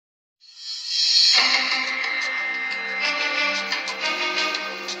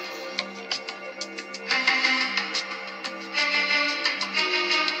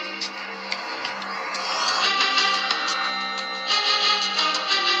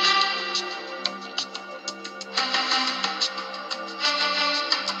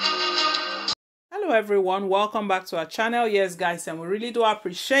Hello everyone, welcome back to our channel. Yes guys, and we really do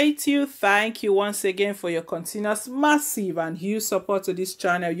appreciate you. Thank you once again for your continuous massive and huge support to this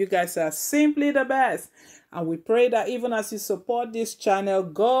channel. You guys are simply the best, and we pray that even as you support this channel,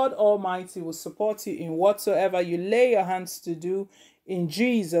 God Almighty will support you in whatsoever you lay your hands to do. In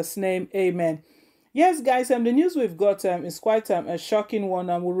Jesus' name, amen. Yes, guys, the news we've got is quite a shocking one.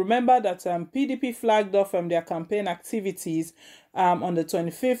 And we remember that PDP flagged off their campaign activities on the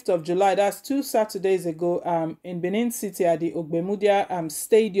 25th of July. That's 2 Saturdays ago in Benin City at the Ogbemudia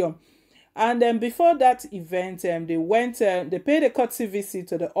Stadium. And before that event, they paid a courtesy visit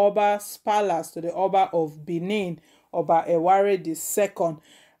to the OBA'S palace, to the Oba of Benin, Oba Eware II.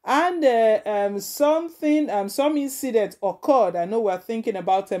 And some incident occurred. I know we're thinking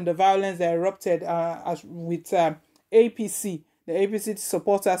about the violence that erupted with APC, the APC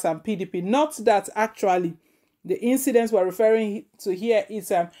supporters and PDP. Not that actually the incidents we're referring to here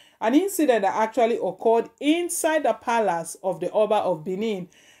is an incident that actually occurred inside the palace of the Oba of Benin.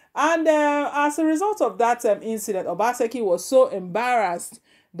 And as a result of that incident, OBASEKI was so embarrassed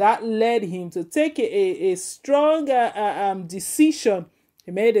that led him to take a strong decision. He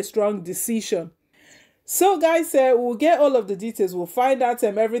made a strong decision. So guys, we'll get all of the details. We'll find out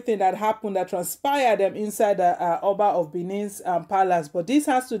everything that happened, that transpired inside the Oba of Benin's palace. But this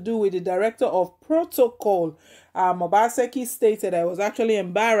has to do with the director of protocol. OBASEKI stated I was actually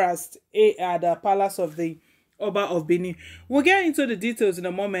embarrassed at the palace of the Oba of Benin. We'll get into the details in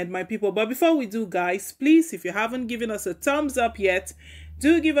a moment, my people. But before we do, guys, please, if you haven't given us a thumbs up yet,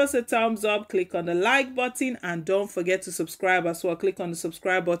 do give us a thumbs up, click on the like button, and don't forget to subscribe as well. Click on the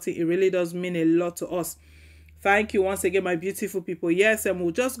subscribe button. It really does mean a lot to us. Thank you once again, my beautiful people. Yes, and we'll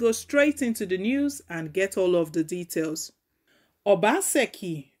just go straight into the news and get all of the details.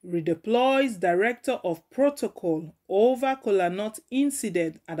 OBASEKI redeploys director of protocol over kolanut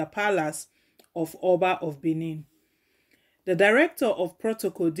incident at the palace of Oba of Benin. The director of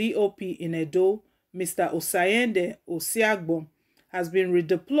protocol DOP in Edo, Mr. Osayende Osiagbo, has been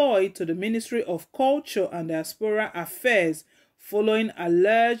redeployed to the Ministry of Culture and Diaspora Affairs following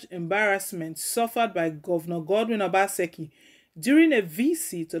alleged embarrassment suffered by Governor Godwin OBASEKI during a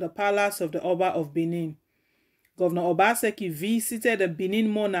visit to the palace of the Oba of Benin. Governor OBASEKI visited the Benin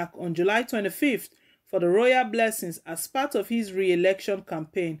monarch on July 25th for the royal blessings as part of his re-election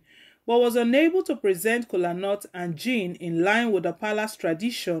campaign, but was unable to present kolanut and gin in line with the palace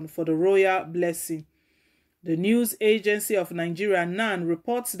tradition for the royal blessing. The news agency of Nigeria, NAN,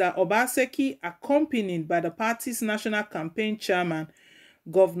 reports that OBASEKI, accompanied by the party's national campaign chairman,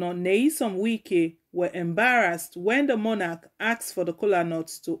 Governor Nyesom Wike, were embarrassed when the monarch asked for the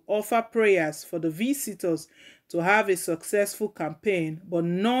kolanuts to offer prayers for the visitors to have a successful campaign, but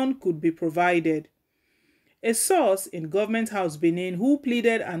none could be provided. A source in Government House Benin who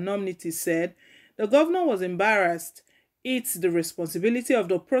pleaded anonymity said the governor was embarrassed. It's the responsibility of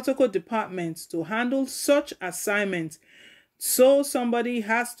the protocol department to handle such assignments, so somebody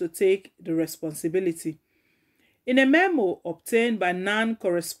has to take the responsibility. In a memo obtained by NAN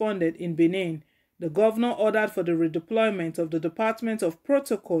correspondent in Benin, the governor ordered for the redeployment of the Department of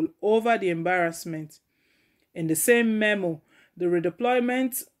Protocol over the embarrassment. In the same memo, the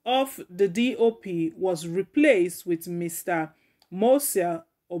redeployment of the DOP was replaced with Mr. Mosia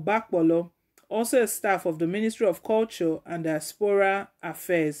Obakpolo, also a staff of the Ministry of Culture and Diaspora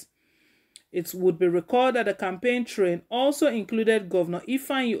Affairs. It would be recalled that the campaign train also included Governor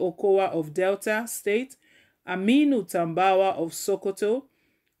Ifeanyi Okowa of Delta State, Aminu Tambawa of Sokoto,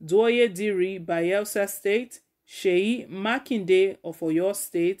 Doye Diri Bayelsa State, Sheyi Makinde of Oyo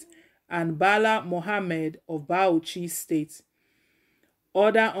State, and Bala Mohammed of Bauchi State.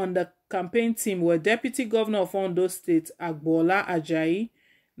 Other on the campaign team were Deputy Governor of Ondo State, Agbola Ajayi,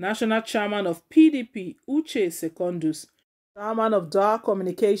 National Chairman of PDP, Uche Secondus, Chairman of Dar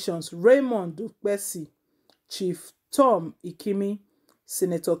Communications, Raymond Dukbesi, Chief Tom Ikimi,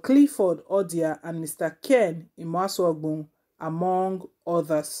 Senator Clifford Odia, and Mr. Ken Imaswagbon, among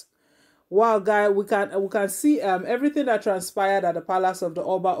others. Wow, guys, we can see everything that transpired at the palace of the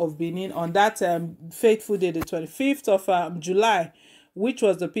Oba of Benin on that fateful day, the 25th of July, which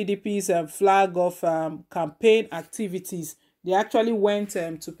was the PDP's flag of campaign activities. They actually went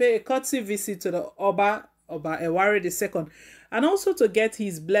to pay a courtesy visit to the Oba Eware II, and also to get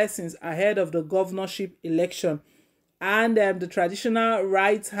his blessings ahead of the governorship election. And the traditional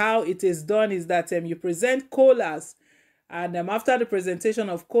rites, how it is done is that you present kolas, and after the presentation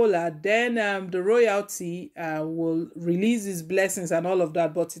of kola, then the royalty will release his blessings and all of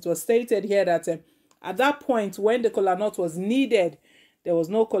that. But it was stated here that at that point, when the kola nut was needed, there was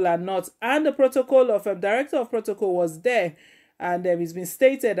no kola nut, and the protocol of director of protocol was there. and it's been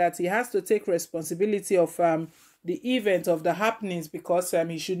stated that he has to take responsibility of the event, of the happenings, because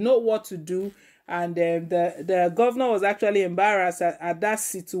he should know what to do. And the governor was actually embarrassed at that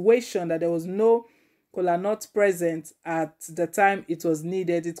situation, that there was no kola nut present at the time it was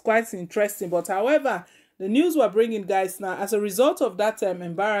needed. It's quite interesting. But however, the news we're bringing, guys, now, as a result of that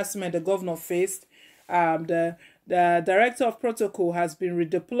embarrassment the governor faced, the director of protocol has been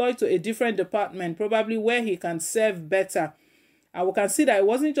redeployed to a different department, probably where he can serve better. And we can see that it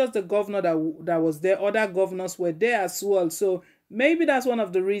wasn't just the governor that was there, other governors were there as well. So maybe that's one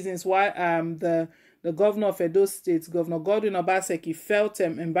of the reasons why the governor of Edo State, Governor Godwin OBASEKI, felt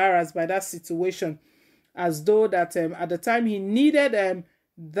embarrassed by that situation, as though that at the time he needed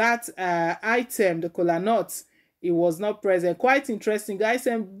that item, the kola nuts, it was not present. Quite interesting, guys.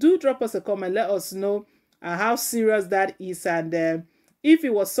 Do drop us a comment, let us know how serious that is, and if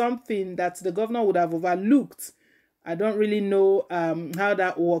it was something that the governor would have overlooked. I don't really know how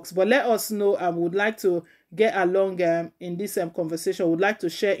that works, but let us know. I would like to get along in this conversation. Would like to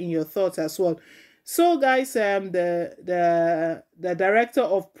share in your thoughts as well. So, guys, the director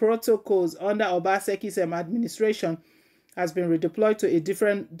of protocols under OBASEKI's administration has been redeployed to a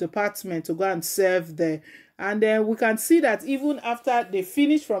different department to go and serve there. And then we can see that even after they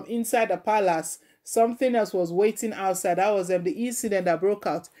finished from inside the palace, something else was waiting outside. That was the incident that broke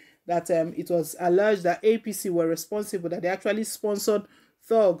out, that it was alleged that APC were responsible, that they actually sponsored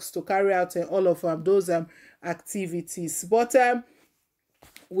thugs to carry out all of those activities. But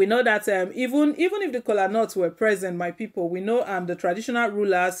we know that even if the kola nuts were present, my people, we know the traditional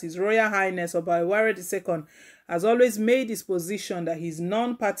rulers, His Royal Highness Obaiware II, has always made his position that he's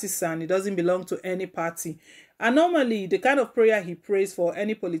non-partisan. He doesn't belong to any party. And normally, the kind of prayer he prays for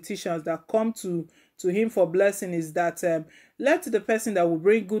any politicians that come to him for blessing is that let the person that will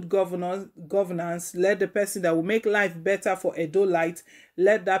bring good governance, let the person that will make life better for Edo-lite,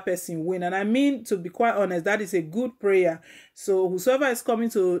 let that person win. And I mean, to be quite honest, that is a good prayer. So whosoever is coming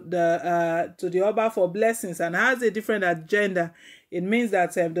to the Oba for blessings and has a different agenda, it means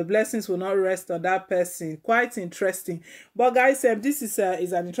that the blessings will not rest on that person. Quite interesting. But guys, this is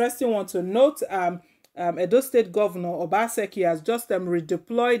an interesting one to note. Edo State Governor OBASEKI has just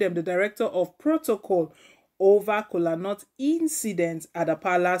redeployed the director of protocol over kola nut incident at the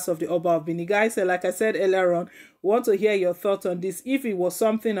palace of the Oba of Benin. Guys, like I said earlier on, we want to hear your thoughts on this. If it was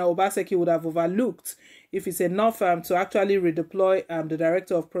something that OBASEKI would have overlooked, if it's enough to actually redeploy the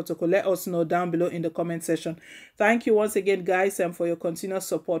director of protocol, let us know down below in the comment section. Thank you once again, guys, for your continuous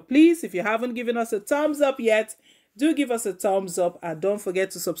support. Please, if you haven't given us a thumbs up yet, do give us a thumbs up, and don't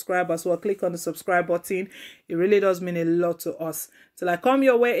forget to subscribe as well. Click on the subscribe button. It really does mean a lot to us. Till I come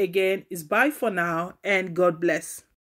your way again, it's bye for now, and God bless.